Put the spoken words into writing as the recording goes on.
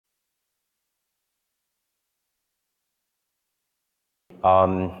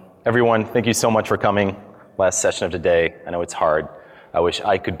Everyone, thank you so much for coming. Last session of the day. I know it's hard. I wish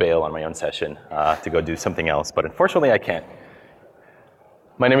I could bail on my own session to go do something else, but unfortunately I can't.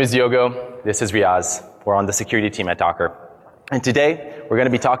 My name is Diogo. This is Riyaz. We're on the security team at Docker. And today we're going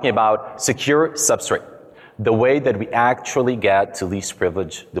to be talking about secure Substrate, the way that we actually get to least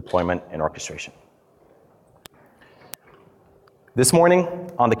privilege deployment and orchestration. This morning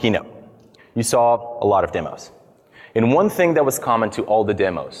on the keynote, you saw a lot of demos. And one thing that was common to all the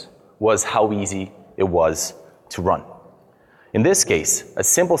demos was how easy it was to run. In this case, a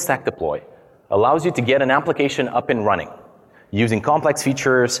simple stack deploy allows you to get an application up and running using complex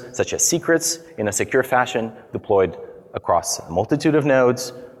features such as secrets in a secure fashion deployed across a multitude of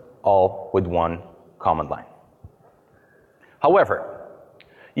nodes, all with one command line. However,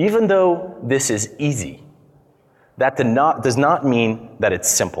 even though this is easy, that does not mean that it's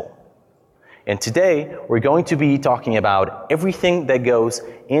simple. And today, we're going to be talking about everything that goes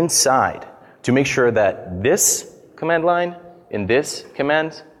inside to make sure that this command line and this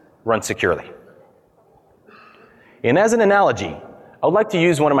command run securely. And as an analogy, I would like to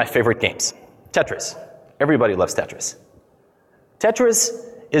use one of my favorite games, Tetris. Everybody loves Tetris. Tetris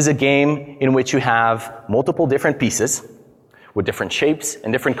is a game in which you have multiple different pieces with different shapes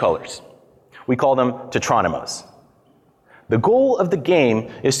and different colors. We call them tetronymos. The goal of the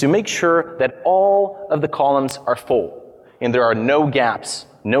game is to make sure that all of the columns are full and there are no gaps,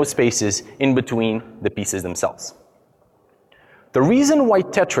 no spaces in between the pieces themselves. The reason why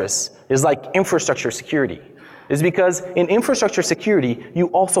Tetris is like infrastructure security is because in infrastructure security, you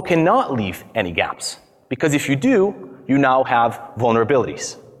also cannot leave any gaps. Because if you do, you now have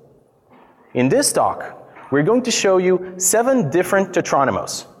vulnerabilities. In this talk, we're going to show you 7 different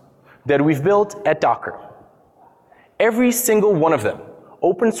tetronymos that we've built at Docker. Every single one of them,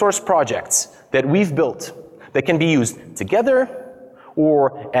 open source projects that we've built that can be used together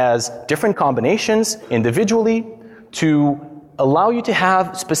or as different combinations individually to allow you to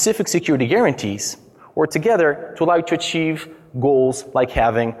have specific security guarantees, or together to allow you to achieve goals like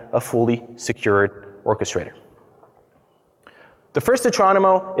having a fully secured orchestrator. The first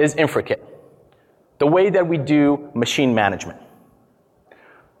tetronomo is InfraKit, the way that we do machine management.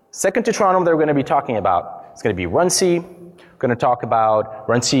 Second tetronomo that we're going to be talking about is going to be runC. We're going to talk about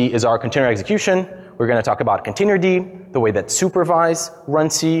runC is our container execution. We're going to talk about containerd, the way that supervise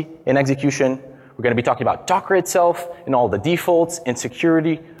runC in execution. We're going to be talking about Docker itself and all the defaults and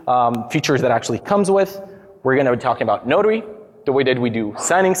security features that actually comes with. We're going to be talking about Notary, the way that we do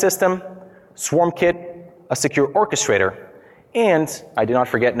signing system, SwarmKit, a secure orchestrator, and I did not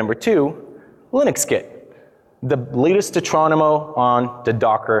forget number 2, LinuxKit, the latest tetronomo on the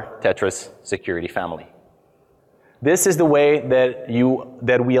Docker Tetris security family. This is the way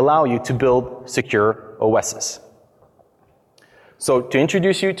that we allow you to build secure OSs. So to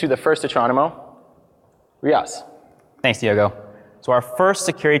introduce you to the first tetronomo, Riyaz. Thanks, Diogo. So our first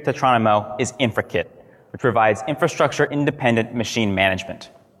security tetronomo is InfraKit, which provides infrastructure-independent machine management.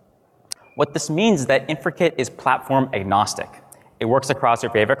 What this means is that InfraKit is platform agnostic. It works across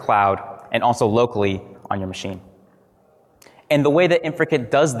your favorite cloud and also locally on your machine. And the way that InfraKit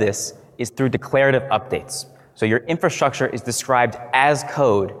does this is through declarative updates. So your infrastructure is described as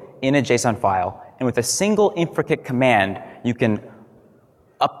code in a JSON file, and with a single InfraKit command, you can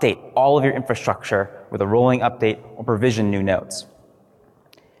update all of your infrastructure with a rolling update or provision new nodes.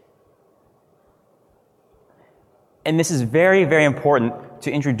 And this is very, very important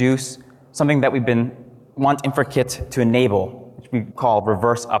to introduce something that want InfraKit to enable, which we call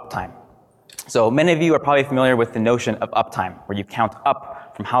reverse uptime. So many of you are probably familiar with the notion of uptime, where you count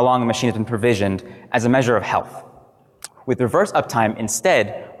up from how long a machine has been provisioned as a measure of health. With reverse uptime,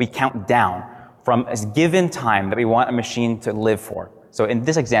 instead, we count down from a given time that we want a machine to live for. So in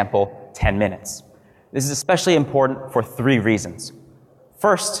this example, 10 minutes. This is especially important for 3 reasons.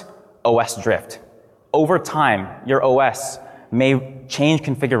 First, OS drift. Over time, your OS may change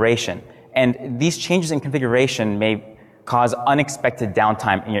configuration, and these changes in configuration may cause unexpected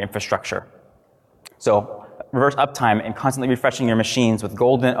downtime in your infrastructure. So reverse uptime and constantly refreshing your machines with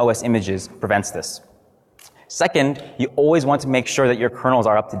golden OS images prevents this. Second, you always want to make sure that your kernels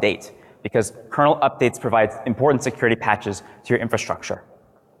are up to date, because kernel updates provide important security patches to your infrastructure.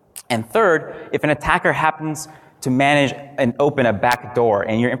 And third, if an attacker happens to manage and open a backdoor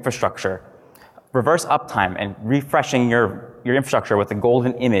in your infrastructure, reverse uptime and refreshing your infrastructure with a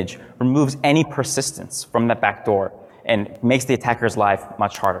golden image removes any persistence from that backdoor and makes the attacker's life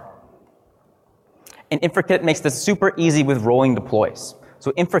much harder. And InfraKit makes this super easy with rolling deploys.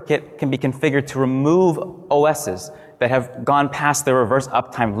 So InfraKit can be configured to remove OSs that have gone past their reverse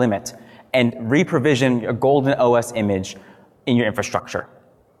uptime limit and re-provision a golden OS image in your infrastructure.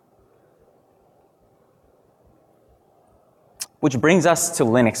 Which brings us to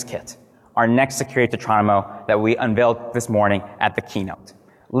LinuxKit, our next security Tetronomo that we unveiled this morning at the keynote.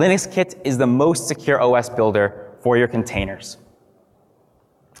 LinuxKit is the most secure OS builder for your containers.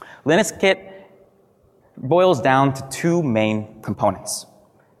 LinuxKit boils down to two main components: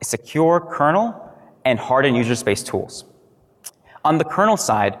 a secure kernel and hardened user space tools. On the kernel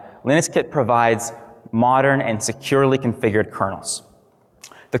side, LinuxKit provides modern and securely configured kernels.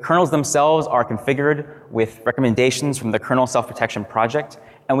 The kernels themselves are configured with recommendations from the Kernel Self-Protection Project,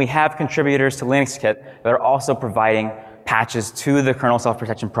 and we have contributors to LinuxKit that are also providing patches to the Kernel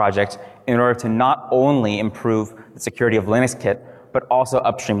Self-Protection Project in order to not only improve the security of LinuxKit, but also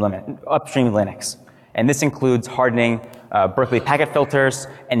upstream Linux. And this includes hardening Berkeley packet filters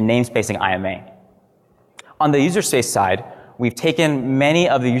and namespacing IMA. On the user space side, we've taken many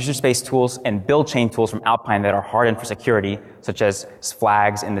of the user space tools and build chain tools from Alpine that are hardened for security, such as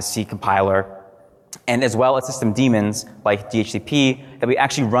flags in the C compiler, and as well as system daemons like DHCP that we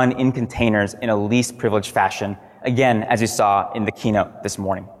actually run in containers in a least privileged fashion, again, as you saw in the keynote this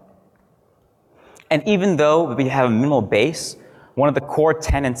morning. And even though we have a minimal base, one of the core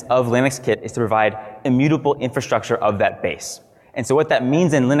tenets of LinuxKit is to provide immutable infrastructure of that base. And so what that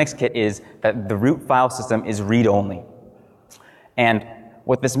means in LinuxKit is that the root file system is read-only. And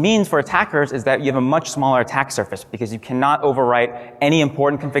what this means for attackers is that you have a much smaller attack surface because you cannot overwrite any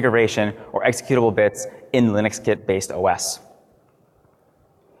important configuration or executable bits in LinuxKit-based OS.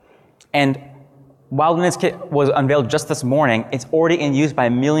 And while LinuxKit was unveiled just this morning, it's already in use by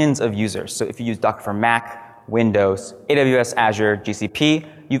millions of users. So if you use Docker for Mac, Windows, AWS, Azure, GCP,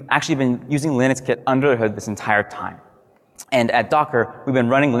 you've actually been using LinuxKit under the hood this entire time. And at Docker, we've been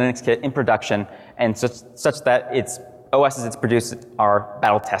running LinuxKit in production, and such that its OSs it's produced are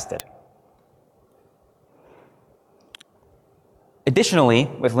battle tested. Additionally,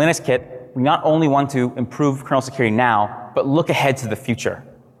 with LinuxKit, we not only want to improve kernel security now, but look ahead to the future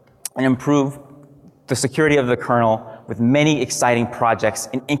and improve the security of the kernel with many exciting projects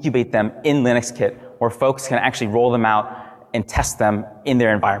and incubate them in LinuxKit, where folks can actually roll them out and test them in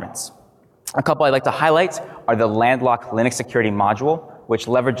their environments. A couple I'd like to highlight are the landlocked Linux security module, which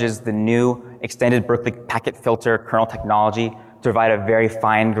leverages the new extended Berkeley packet filter kernel technology to provide a very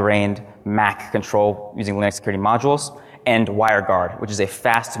fine-grained MAC control using Linux security modules, and WireGuard, which is a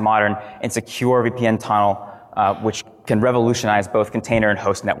fast, modern, and secure VPN tunnel which can revolutionize both container and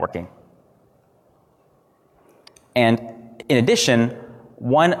host networking. And in addition,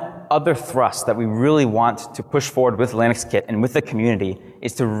 one other thrust that we really want to push forward with LinuxKit and with the community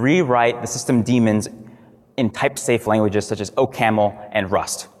is to rewrite the system daemons in type-safe languages such as OCaml and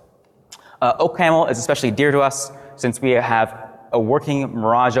Rust. OCaml is especially dear to us since we have a working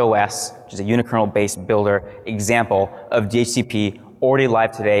Mirage OS, which is a unikernel-based builder example of DHCP already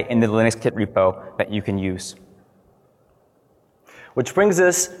live today in the LinuxKit repo that you can use. Which brings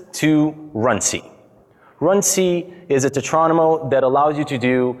us to runC. runC is a Tetronomo that allows you to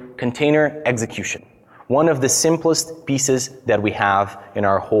do container execution, one of the simplest pieces that we have in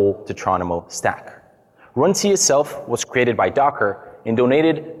our whole Tetronomo stack. runC itself was created by Docker and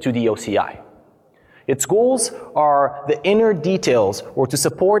donated to the OCI. Its goals are the inner details, or to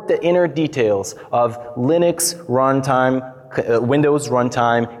support the inner details of Linux runtime, Windows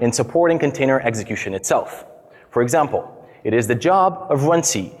runtime, and supporting container execution itself. For example, it is the job of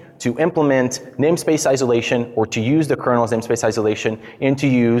runC to implement namespace isolation, or to use the kernel's namespace isolation, and to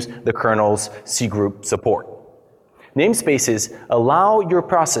use the kernel's cgroup support. Namespaces allow your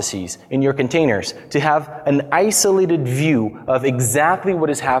processes in your containers to have an isolated view of exactly what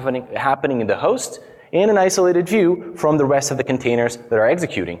is happening in the host, and an isolated view from the rest of the containers that are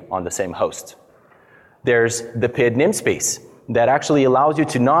executing on the same host. There's the PID namespace that actually allows you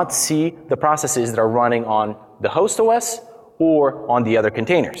to not see the processes that are running on the host OS or on the other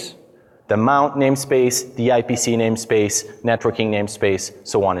containers. The mount namespace, the IPC namespace, networking namespace,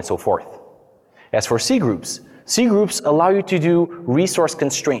 so on and so forth. As for cgroups allow you to do resource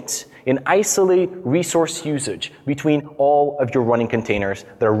constraints and isolate resource usage between all of your running containers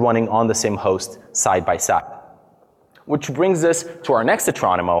that are running on the same host side by side. Which brings us to our next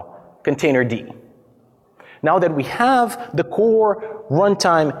Tetronomo, containerd. Now that we have the core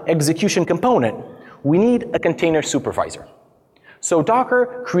runtime execution component, we need a container supervisor. So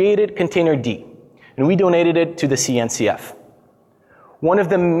Docker created containerd, and we donated it to the CNCF. One of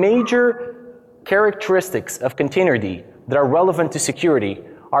the major characteristics of containerd that are relevant to security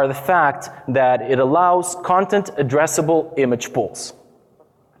are the fact that it allows content addressable image pools.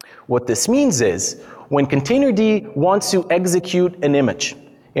 What this means is, when containerd wants to execute an image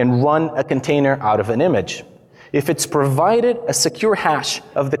and run a container out of an image, If it's provided a secure hash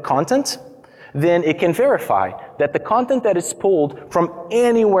of the content, then it can verify that the content that is pulled from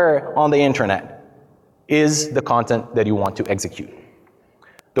anywhere on the internet is the content that you want to execute.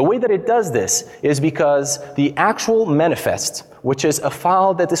 The way that it does this is because the actual manifest, which is a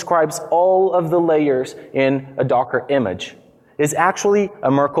file that describes all of the layers in a Docker image, is actually a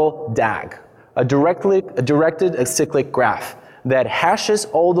Merkle DAG, a directed acyclic graph that hashes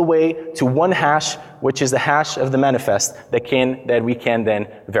all the way to one hash, which is the hash of the manifest that we can then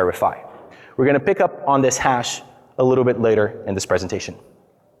verify. We're going to pick up on this hash a little bit later in this presentation.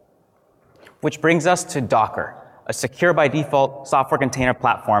 Which brings us to Docker, a secure by default software container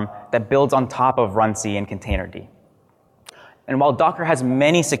platform that builds on top of runC and containerd. And while Docker has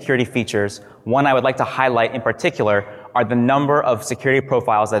many security features, one I would like to highlight in particular are the number of security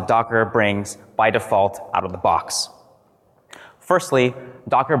profiles that Docker brings by default out of the box. Firstly,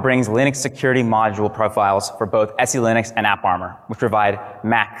 Docker brings Linux security module profiles for both SELinux and AppArmor, which provide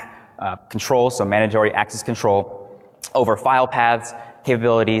MAC control, so mandatory access control, over file paths,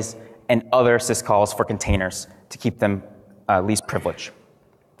 capabilities, and other syscalls for containers to keep them least privilege.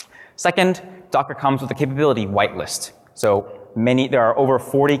 Second, Docker comes with a capability whitelist. So there are over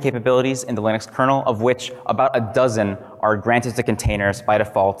 40 capabilities in the Linux kernel, of which about a dozen are granted to containers by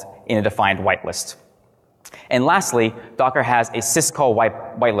default in a defined whitelist. And lastly, Docker has a syscall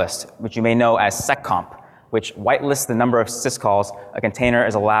whitelist, which you may know as seccomp, which whitelists the number of syscalls a container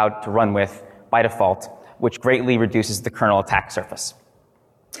is allowed to run with by default, which greatly reduces the kernel attack surface.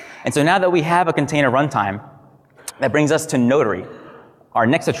 And so now that we have a container runtime, that brings us to Notary, our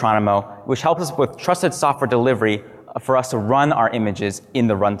next Atronimo, which helps us with trusted software delivery for us to run our images in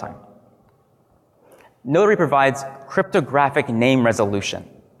the runtime. Notary provides cryptographic name resolution.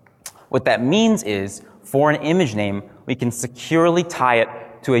 What that means is, for an image name, we can securely tie it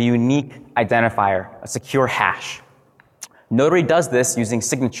to a unique identifier, a secure hash. Notary does this using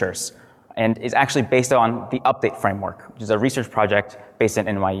signatures and is actually based on the Update framework, which is a research project based at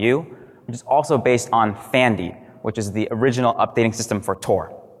NYU, which is also based on Fandy, which is the original updating system for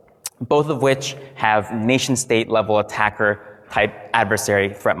Tor, both of which have nation-state level attacker type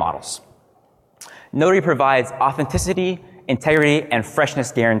adversary threat models. Notary provides authenticity, integrity, and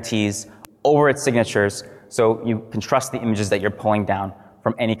freshness guarantees over its signatures, so you can trust the images that you're pulling down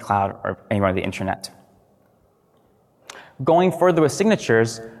from any cloud or anywhere on the internet. Going further with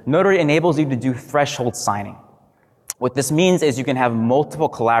signatures, Notary enables you to do threshold signing. What this means is you can have multiple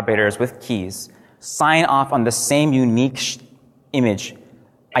collaborators with keys sign off on the same unique image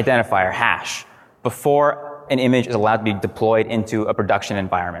identifier hash before an image is allowed to be deployed into a production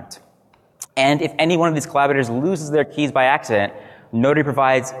environment. And if any one of these collaborators loses their keys by accident, Notary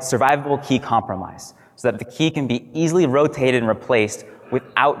provides survivable key compromise so that the key can be easily rotated and replaced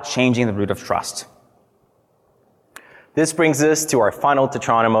without changing the root of trust. This brings us to our final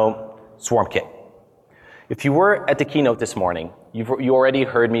Tetronimo, SwarmKit. If you were at the keynote this morning, you already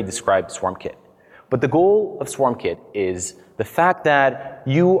heard me describe SwarmKit. But the goal of SwarmKit is the fact that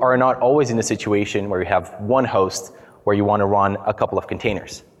you are not always in a situation where you have one host where you want to run a couple of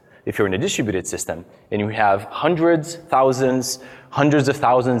containers. If you're in a distributed system and you have hundreds of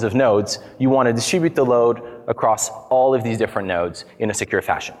thousands of nodes, you want to distribute the load across all of these different nodes in a secure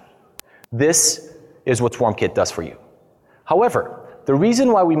fashion. This is what SwarmKit does for you. However, the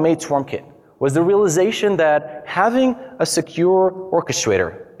reason why we made SwarmKit was the realization that having a secure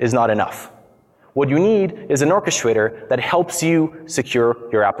orchestrator is not enough. What you need is an orchestrator that helps you secure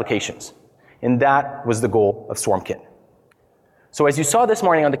your applications. And that was the goal of SwarmKit. So as you saw this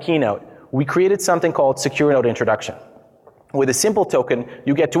morning on the keynote, we created something called Secure Node Introduction. With a simple token,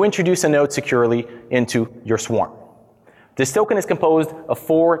 you get to introduce a node securely into your swarm. This token is composed of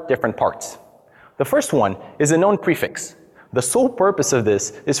 4 different parts. The first one is a known prefix. The sole purpose of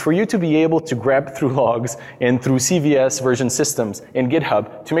this is for you to be able to grab through logs and through CVS version systems in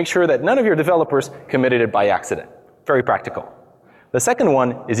GitHub to make sure that none of your developers committed it by accident. Very practical. The second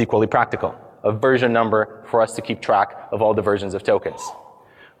one is equally practical, a version number for us to keep track of all the versions of tokens.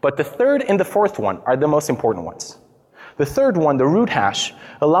 But the third and the fourth one are the most important ones. The third one, the root hash,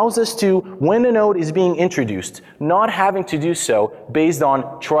 allows us to, when a node is being introduced, not having to do so based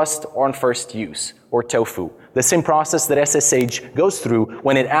on trust on first use, or TOFU, the same process that SSH goes through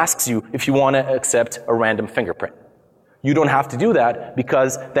when it asks you if you want to accept a random fingerprint. You don't have to do that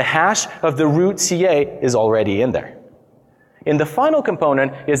because the hash of the root CA is already in there. And the final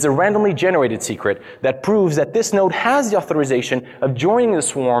component is the randomly generated secret that proves that this node has the authorization of joining the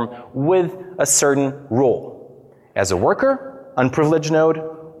swarm with a certain role. As a worker, unprivileged node,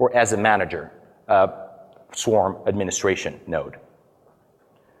 or as a manager, swarm administration node.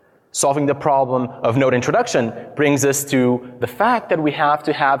 Solving the problem of node introduction brings us to the fact that we have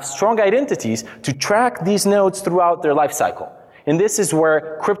to have strong identities to track these nodes throughout their life cycle. And this is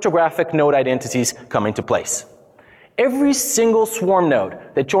where cryptographic node identities come into place. Every single swarm node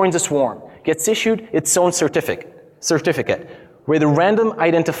that joins a swarm gets issued its own certificate with a random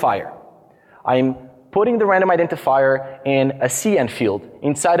identifier. I'm putting the random identifier in a CN field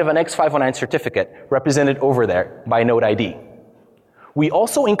inside of an X509 certificate represented over there by node ID. We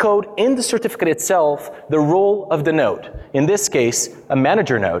also encode in the certificate itself the role of the node, in this case, a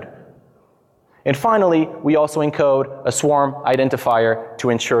manager node. And finally, we also encode a swarm identifier to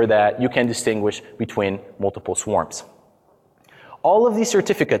ensure that you can distinguish between multiple swarms. All of these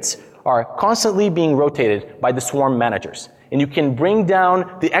certificates are constantly being rotated by the swarm managers. And you can bring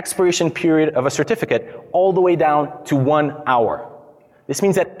down the expiration period of a certificate all the way down to 1 hour. This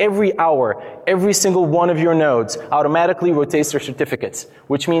means that every hour, every single one of your nodes automatically rotates their certificates,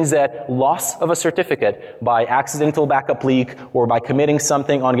 which means that loss of a certificate by accidental backup leak or by committing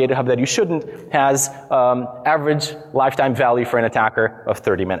something on GitHub that you shouldn't has average lifetime value for an attacker of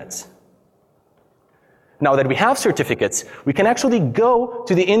 30 minutes. Now that we have certificates, we can actually go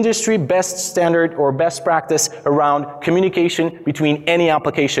to the industry best standard or best practice around communication between any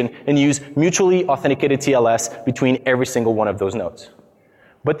application and use mutually authenticated TLS between every single one of those nodes.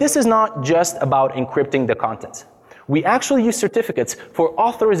 But this is not just about encrypting the content. We actually use certificates for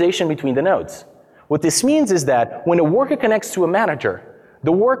authorization between the nodes. What this means is that when a worker connects to a manager,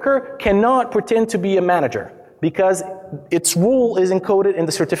 the worker cannot pretend to be a manager because its role is encoded in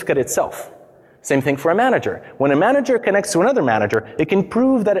the certificate itself. Same thing for a manager. When a manager connects to another manager, it can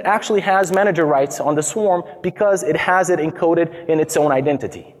prove that it actually has manager rights on the swarm because it has it encoded in its own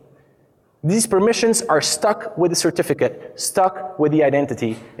identity. These permissions are stuck with the certificate, stuck with the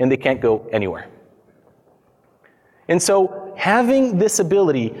identity, and they can't go anywhere. And so having this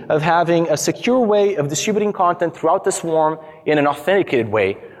ability of having a secure way of distributing content throughout the swarm in an authenticated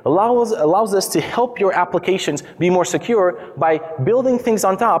way allows us to help your applications be more secure by building things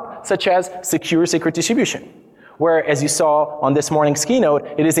on top, such as secure secret distribution, where, as you saw on this morning's keynote,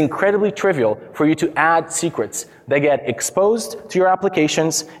 it is incredibly trivial for you to add secrets that get exposed to your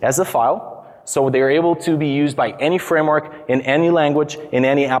applications as a file, so they're able to be used by any framework, in any language, in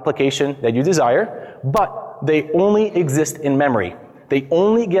any application that you desire, but they only exist in memory. They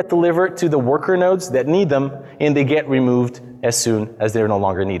only get delivered to the worker nodes that need them, and they get removed as soon as they're no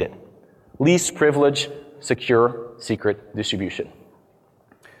longer needed. Least privilege, secure, secret distribution.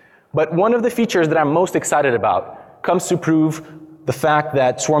 But one of the features that I'm most excited about comes to prove the fact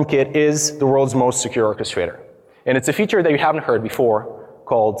that SwarmKit is the world's most secure orchestrator. And it's a feature that you haven't heard before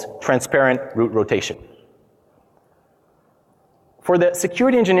called transparent root rotation. For the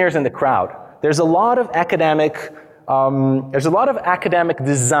security engineers in the crowd, there's a lot of academic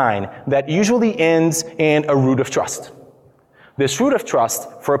design that usually ends in a root of trust. This root of trust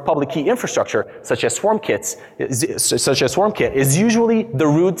for a public key infrastructure, such as SwarmKit, is usually the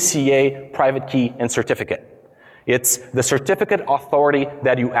root CA private key and certificate. It's the certificate authority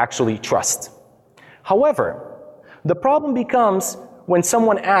that you actually trust. However, the problem becomes when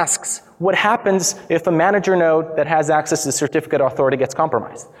someone asks, what happens if a manager node that has access to the certificate authority gets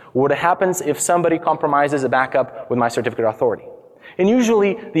compromised? What happens if somebody compromises a backup with my certificate authority? And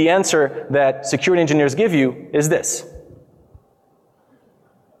usually the answer that security engineers give you is this.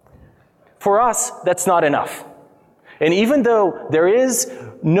 For us, that's not enough. And even though there is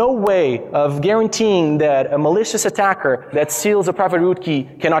no way of guaranteeing that a malicious attacker that steals a private root key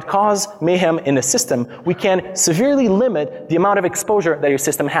cannot cause mayhem in the system, we can severely limit the amount of exposure that your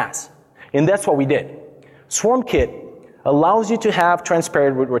system has. And that's what we did. SwarmKit allows you to have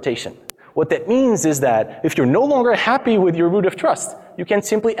transparent root rotation. What that means is that if you're no longer happy with your root of trust, you can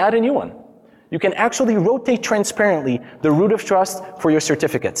simply add a new one. You can actually rotate transparently the root of trust for your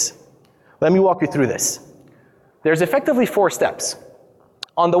certificates. Let me walk you through this. There's effectively 4 steps.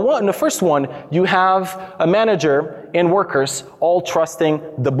 On the first one, you have a manager and workers all trusting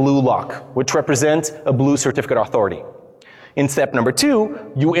the blue lock, which represents a blue certificate authority. In step number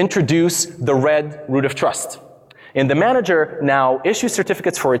 2, you introduce the red root of trust. And the manager now issues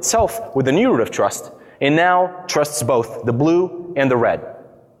certificates for itself with the new root of trust, and now trusts both the blue and the red.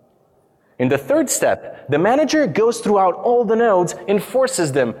 In the third step, the manager goes throughout all the nodes and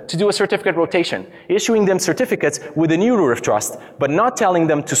forces them to do a certificate rotation, issuing them certificates with a new root of trust, but not telling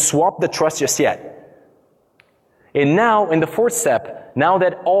them to swap the trust just yet. And now, in the fourth step, now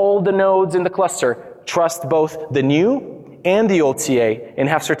that all the nodes in the cluster trust both the new and the old CA and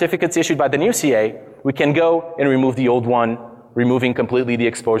have certificates issued by the new CA, we can go and remove the old one, removing completely the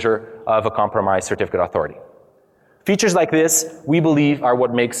exposure of a compromised certificate authority. Features like this, we believe, are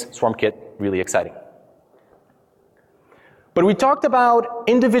what makes SwarmKit really exciting. But we talked about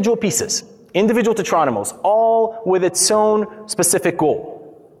individual pieces, individual tetranimals, all with its own specific goal.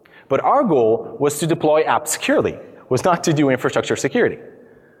 But our goal was to deploy apps securely, was not to do infrastructure security.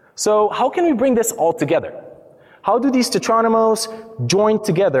 So how can we bring this all together? How do these tetranimals joined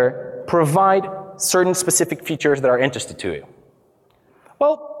together provide certain specific features that are interesting to you?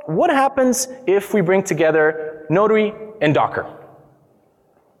 Well, what happens if we bring together Notary and Docker?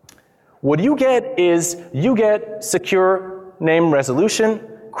 What you get is you get secure name resolution,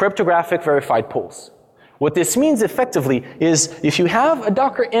 cryptographic verified pools. What this means effectively is if you have a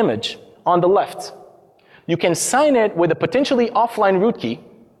Docker image on the left, you can sign it with a potentially offline root key,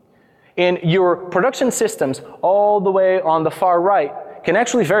 and your production systems all the way on the far right can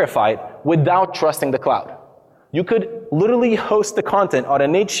actually verify it without trusting the cloud. You could literally host the content on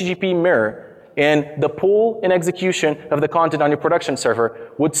an HTTP mirror, and the pool and execution of the content on your production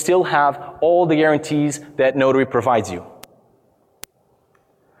server would still have all the guarantees that Notary provides you.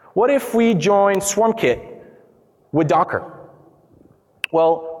 What if we join SwarmKit with Docker?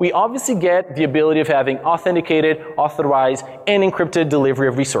 Well, we obviously get the ability of having authenticated, authorized, and encrypted delivery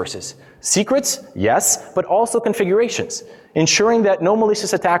of resources. Secrets, yes, but also configurations, ensuring that no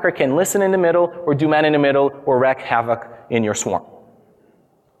malicious attacker can listen in the middle or do man in the middle or wreak havoc in your swarm.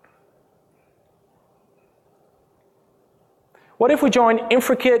 What if we join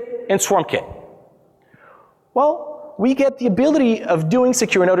InfraKit and SwarmKit? Well, we get the ability of doing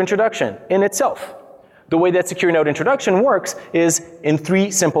secure node introduction in itself. The way that secure node introduction works is in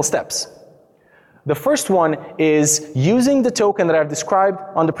 3 simple steps. The first one is using the token that I've described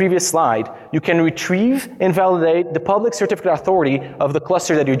on the previous slide, you can retrieve and validate the public certificate authority of the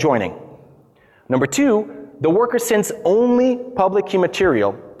cluster that you're joining. Number 2, the worker sends only public key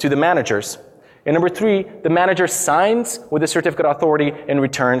material to the managers. And number 3, the manager signs with the certificate authority and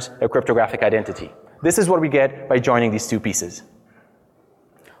returns a cryptographic identity. This is what we get by joining these 2 pieces.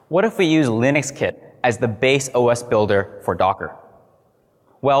 What if we use LinuxKit as the base OS builder for Docker?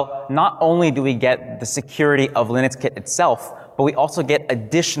 Well, not only do we get the security of LinuxKit itself, but we also get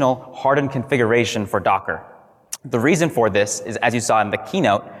additional hardened configuration for Docker. The reason for this is, as you saw in the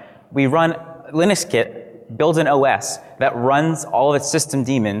keynote, we run LinuxKit builds an OS that runs all of its system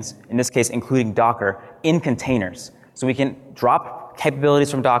daemons, in this case including Docker, in containers. So we can drop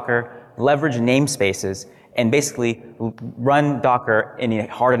capabilities from Docker, leverage namespaces, and basically run Docker in a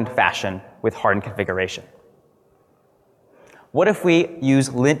hardened fashion with hardened configuration. What if we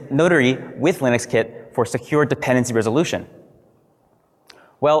use Notary with LinuxKit for secure dependency resolution?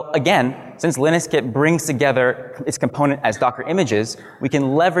 Well, again, since LinuxKit brings together its component as Docker images, we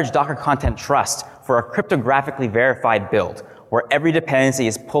can leverage Docker Content Trust for a cryptographically verified build, where every dependency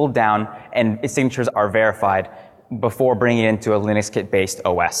is pulled down and its signatures are verified before bringing it into a LinuxKit-based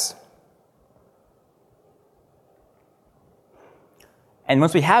OS. And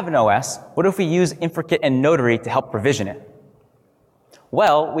once we have an OS, what if we use InfraKit and Notary to help provision it?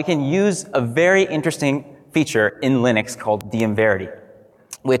 Well, we can use a very interesting feature in Linux called dmverity,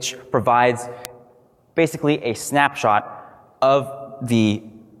 which provides basically a snapshot of the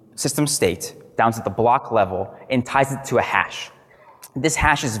system state down to the block level and ties it to a hash. This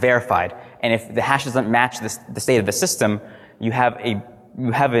hash is verified, and if the hash doesn't match the state of the system, you have an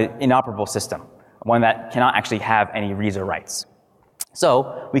inoperable system, one that cannot actually have any reads or writes.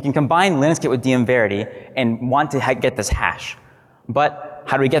 So we can combine LinuxKit with dmverity and want to get this hash. But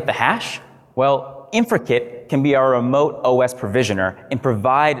how do we get the hash? Well, InfraKit can be our remote OS provisioner and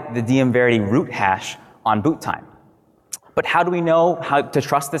provide the dmverity root hash on boot time. But how do we know how to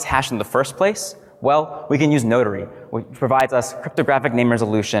trust this hash in the first place? Well, we can use Notary, which provides us cryptographic name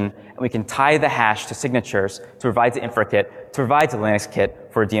resolution, and we can tie the hash to signatures to provide to InfraKit, to provide to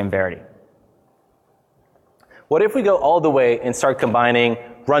LinuxKit for dmverity. What if we go all the way and start combining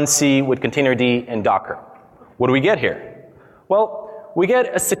runc with containerd and Docker? What do we get here? Well, we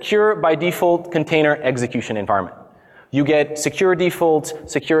get a secure by default container execution environment. You get secure defaults,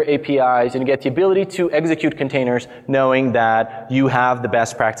 secure APIs, and you get the ability to execute containers knowing that you have the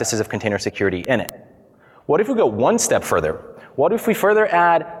best practices of container security in it. What if we go one step further? What if we further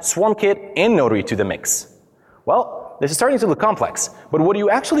add SwarmKit and Notary to the mix? Well, this is starting to look complex, but what you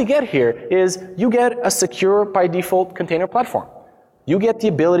actually get here is you get a secure by default container platform. You get the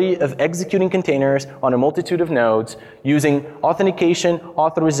ability of executing containers on a multitude of nodes using authentication,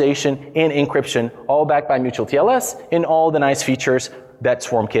 authorization, and encryption, all backed by mutual TLS and all the nice features that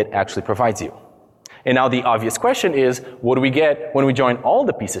SwarmKit actually provides you. And now the obvious question is, what do we get when we join all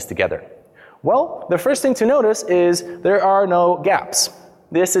the pieces together? Well, the first thing to notice is there are no gaps.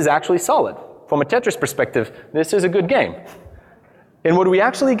 This is actually solid. from a Tetris perspective, this is a good game. And what we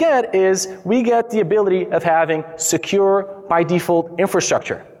actually get is we get the ability of having secure by default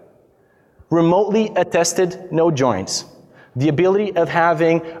infrastructure, remotely attested node joins, the ability of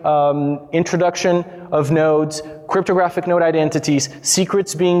having introduction of nodes, cryptographic node identities,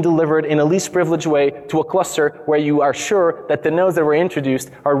 secrets being delivered in a least privileged way to a cluster where you are sure that the nodes that were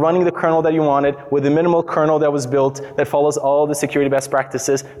introduced are running the kernel that you wanted with a minimal kernel that was built that follows all the security best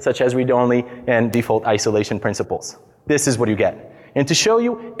practices such as read-only and default isolation principles. This is what you get. And to show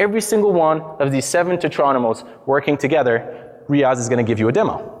you every single one of these 7 Tetronymos working together, Riyaz is going to give you a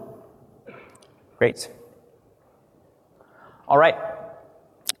demo. Great. All right.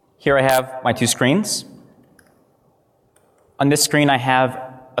 Here I have my 2 screens. On this screen I have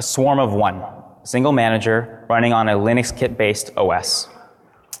a swarm of 1, a single manager running on a Linux kit-based OS.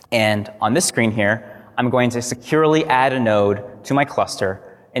 And on this screen here, I'm going to securely add a node to my cluster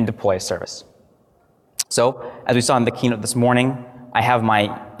and deploy a service. So, as we saw in the keynote this morning, I have my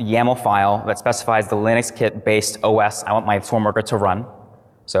YAML file that specifies the Linux kit-based OS I want my swarm worker to run.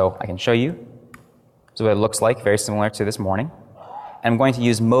 So I can show you. So what it looks like, very similar to this morning. And I'm going to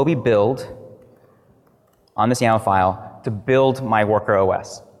use Moby build on this YAML file to build my worker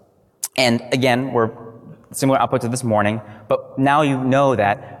OS. And again, we're similar output to this morning, but now you know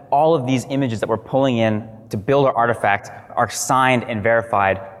that all of these images that we're pulling in to build our artifact are signed and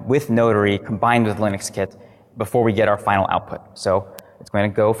verified with Notary combined with Linux Kit before we get our final output. So it's going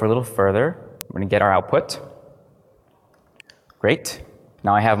to go for a little further. We're going to get our output. Great.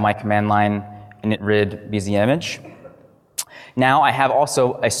 Now I have my command line initrid bz image. Now I have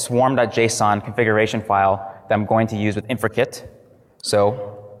also a swarm.json configuration file that I'm going to use with InfraKit.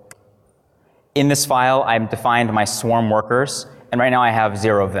 So in this file, I've defined my swarm workers, and right now I have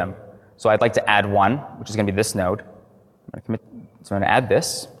 0 of them. So I'd like to add 1, which is going to be this node. So I'm going to add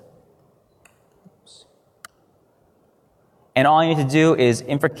this. And all I need to do is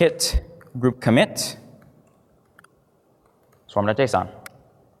InfraKit group commit swarm.json.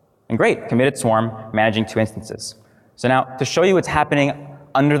 And great, committed swarm, managing 2 instances. So now, to show you what's happening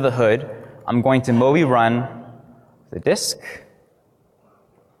under the hood, I'm going to Moby run the disk,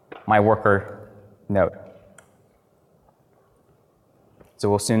 my worker node. So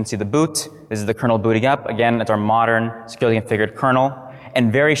we'll soon see the boot. This is the kernel booting up. Again, it's our modern, securely configured kernel.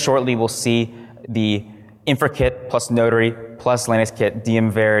 And very shortly, we'll see the InfraKit plus Notary plus Linux Kit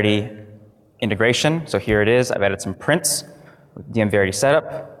DM Verity integration. So here it is. I've added some prints with DM Verity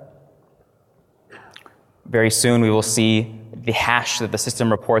setup. Very soon, we will see the hash that the system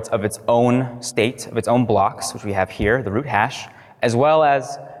reports of its own state, of its own blocks, which we have here, the root hash, as well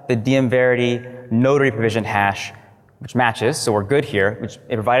as the DM Verity Notary provisioned hash, which matches. So we're good here, which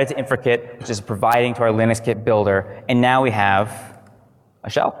it provided to InfraKit, which is providing to our Linux Kit builder. And now we have a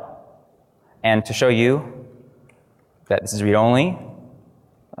shell. And to show you that this is read-only,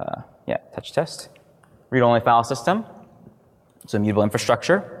 touch test, read-only file system, so immutable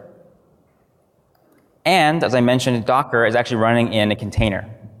infrastructure. And as I mentioned, Docker is actually running in a container.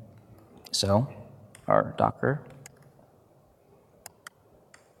 So our Docker.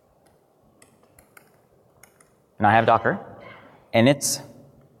 And I have Docker, and it's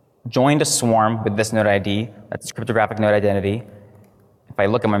joined a swarm with this node ID, that's its cryptographic node identity. If I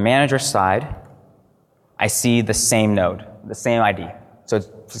look at my manager side, I see the same node, the same ID. So it's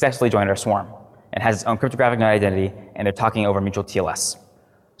successfully joined our swarm. It has its own cryptographic node identity, and they're talking over mutual TLS.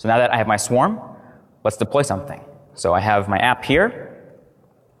 So now that I have my swarm, let's deploy something. So I have my app here.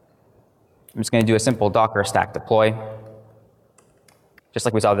 I'm just going to do a simple Docker stack deploy, just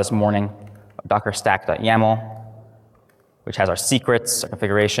like we saw this morning, Docker stack.yaml, which has our secrets, our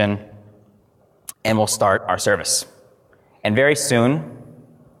configuration, and we'll start our service. And very soon,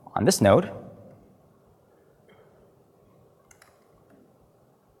 on this node,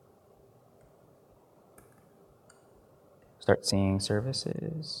 start seeing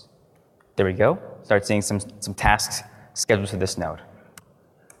services. There we go. Start seeing some tasks scheduled to this node.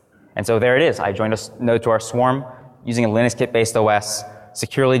 And so there it is. I joined a node to our swarm using a Linux Kit-based OS,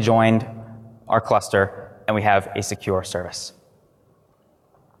 securely joined our cluster, and we have a secure service.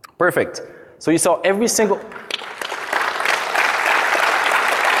 Perfect. So you saw every single...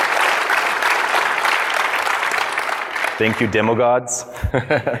 Thank you, demo gods.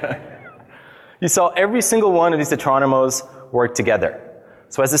 You saw every single one of these Tetronymos work together.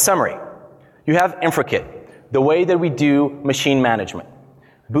 So as a summary, you have InfraKit, the way that we do machine management,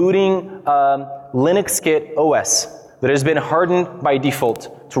 booting Linux Kit OS that has been hardened by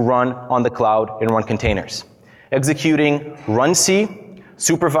default to run on the cloud and run containers, executing runC,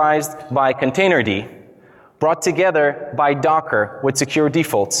 supervised by containerd, brought together by Docker with secure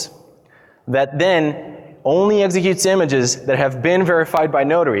defaults, that then only executes images that have been verified by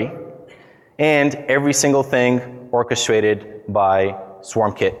Notary, and every single thing orchestrated by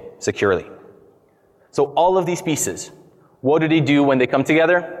SwarmKit securely. So all of these pieces, what do they do when they come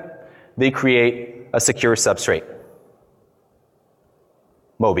together? They create a secure substrate.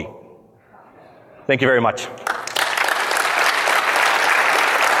 Moby. Thank you very much.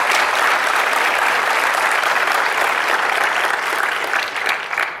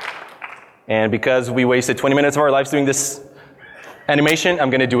 And because we wasted 20 minutes of our lives doing this animation, I'm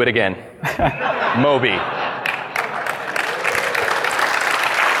going to do it again. Moby.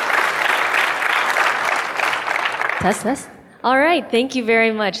 Test. All right, thank you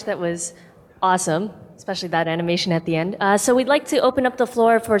very much. That was awesome, especially that animation at the end. So we'd like to open up the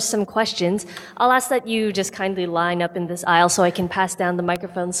floor for some questions. I'll ask that you just kindly line up in this aisle so I can pass down the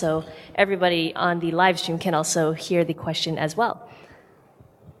microphone so everybody on the live stream can also hear the question as well.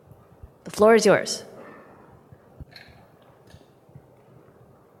 The floor is yours.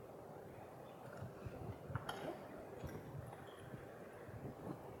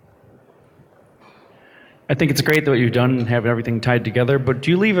 I think it's great that what you've done and have everything tied together, but do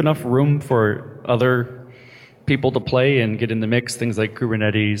you leave enough room for other people to play and get in the mix, things like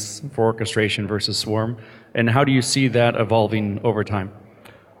Kubernetes for orchestration versus Swarm? And how do you see that evolving over time?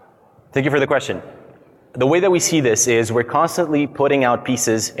 Thank you for the question. The way that we see this is we're constantly putting out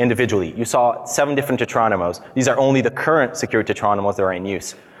pieces individually. You saw 7 different Tetronymos. These are only the current secure Tetronymos that are in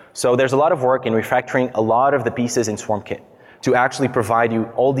use. So there's a lot of work in refactoring a lot of the pieces in SwarmKit to actually provide you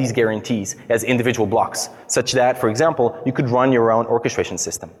all these guarantees as individual blocks, such that, for example, you could run your own orchestration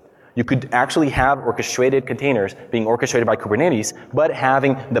system. You could actually have orchestrated containers being orchestrated by Kubernetes, but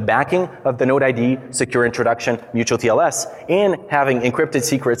having the backing of the Node ID, secure introduction, mutual TLS, and having encrypted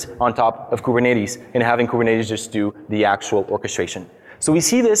secrets on top of Kubernetes, and having Kubernetes just do the actual orchestration. So we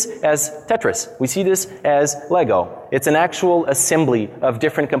see this as Tetris. We see this as Lego. It's an actual assembly of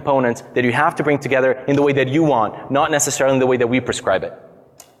different components that you have to bring together in the way that you want, not necessarily in the way that we prescribe it.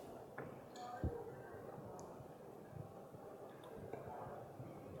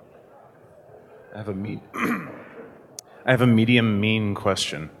 I have a medium mean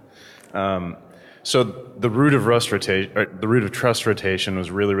question. So the root of trust rotation was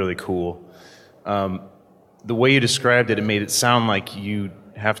really, really cool. The way you described it, it made it sound like you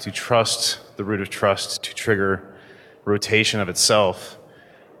have to trust the root of trust to trigger rotation of itself.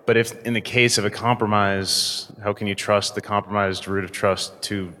 But if in the case of a compromise, how can you trust the compromised root of trust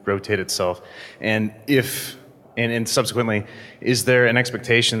to rotate itself? And and subsequently, is there an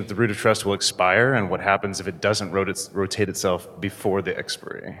expectation that the root of trust will expire, and what happens if it doesn't rotate itself before the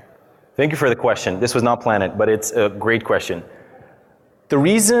expiry? Thank you for the question. This was not planned, but it's a great question. The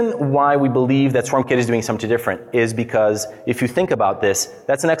reason why we believe that SwarmKit is doing something different is because if you think about this,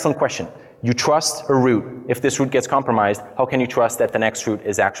 that's an excellent question. You trust a root. If this root gets compromised, how can you trust that the next root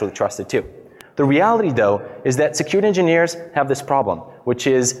is actually trusted too? The reality, though, is that security engineers have this problem, which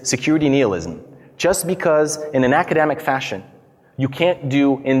is security nihilism. Just because in an academic fashion, you can't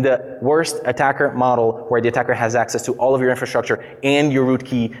do in the worst attacker model where the attacker has access to all of your infrastructure and your root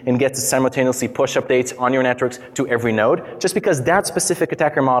key and gets to simultaneously push updates on your networks to every node, just because that specific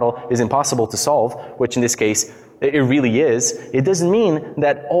attacker model is impossible to solve, which in this case it really is, it doesn't mean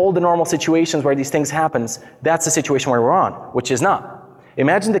that all the normal situations where these things happen, that's the situation where we're on, which is not.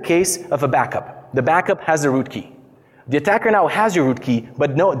 Imagine the case of a backup. The backup has the root key. The attacker now has your root key,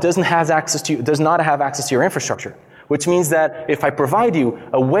 but no, it does not have access to your infrastructure. Which means that if I provide you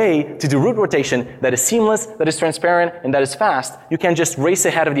a way to do root rotation that is seamless, that is transparent, and that is fast, you can just race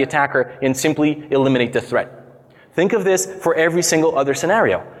ahead of the attacker and simply eliminate the threat. Think of this for every single other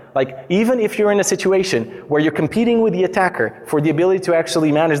scenario. Like, even if you're in a situation where you're competing with the attacker for the ability to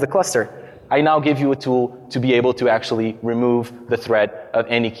actually manage the cluster, I now give you a tool to be able to actually remove the threat of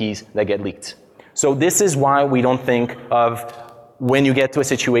any keys that get leaked. So this is why we don't think of when you get to a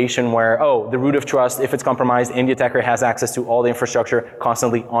situation where, oh, the root of trust, if it's compromised and the attacker has access to all the infrastructure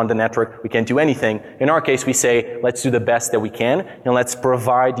constantly on the network, we can't do anything. In our case, we say, let's do the best that we can, and let's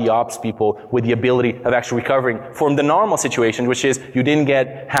provide the ops people with the ability of actually recovering from the normal situation, which is you didn't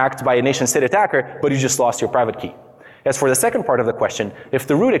get hacked by a nation-state attacker, but you just lost your private key. As for the second part of the question, if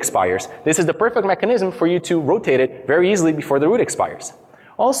the root expires, this is the perfect mechanism for you to rotate it very easily before the root expires.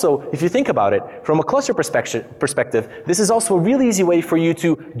 Also, if you think about it, from a cluster perspective, this is also a really easy way for you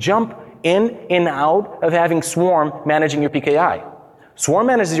to jump in and out of having Swarm managing your PKI. Swarm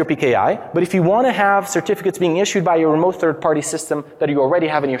manages your PKI, but if you want to have certificates being issued by your remote third-party system that you already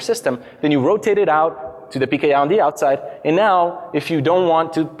have in your system, then you rotate it out to the PKI on the outside, and now, if you don't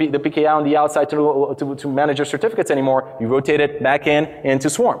want the PKI on the outside to manage your certificates anymore, you rotate it back into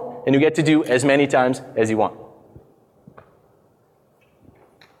Swarm. and you get to do as many times as you want.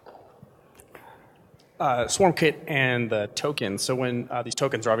 SwarmKit and the tokens. So when these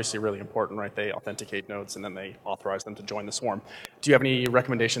tokens are obviously really important, right? They authenticate nodes and then they authorize them to join the swarm. Do you have any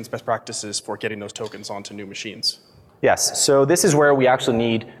recommendations, best practices for getting those tokens onto new machines? Yes, so this is where we actually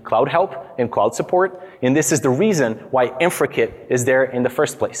need cloud help and cloud support, and this is the reason why InfraKit is there in the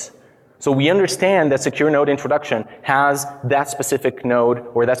first place. So we understand that secure node introduction has that specific node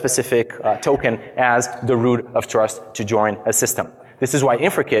or that specific token as the root of trust to join a system. This is why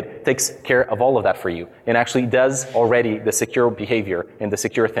InfraKit takes care of all of that for you and actually does already the secure behavior and the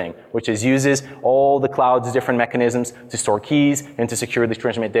secure thing, which is uses all the cloud's different mechanisms to store keys and to securely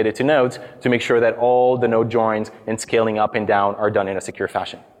transmit data to nodes to make sure that all the node joins and scaling up and down are done in a secure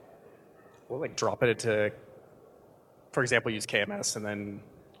fashion. We'll like drop it to, for example, use KMS and then...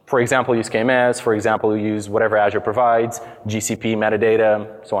 For example, use KMS. For example, use whatever Azure provides, GCP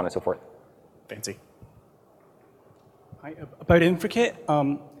metadata, so on and so forth. Fancy. Hi, about InfraKit,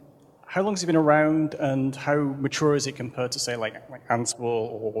 how long has it been around and how mature is it compared to, say, like Ansible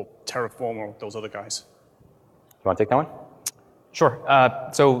or Terraform or those other guys? You want to take that one? Sure.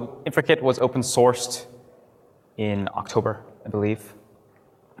 So InfraKit was open sourced in October, I believe.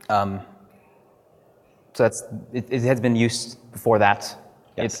 So it has been used before that.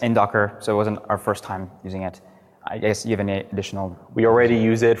 Yes. It's in Docker, so it wasn't our first time using it. I guess you have any additional... We already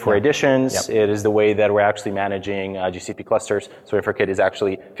use it for additions. Yep. It is the way that we're actually managing GCP clusters. So InfraKit is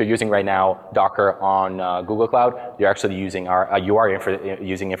actually, if you're using right now Docker on Google Cloud, you're actually using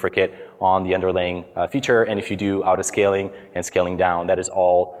using InfraKit on the underlying feature. And if you do auto-scaling and scaling down, that is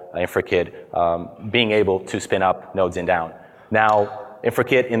all InfraKit being able to spin up nodes and down. Now,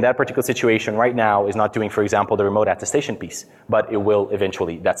 InfraKit in that particular situation right now is not doing, for example, the remote attestation piece, but it will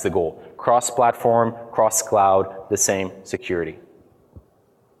eventually. That's the goal. Cross-platform, cross-cloud, the same security.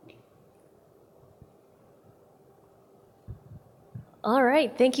 All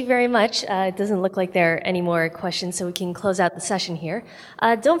right, thank you very much. It doesn't look like there are any more questions, so we can close out the session here.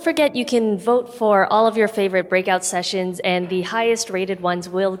 Don't forget you can vote for all of your favorite breakout sessions, and the highest rated ones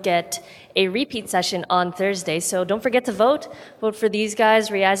will get a repeat session on Thursday. So don't forget to vote. Vote for these guys,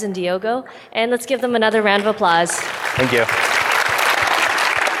 Riyaz and Diogo, and let's give them another round of applause. Thank you.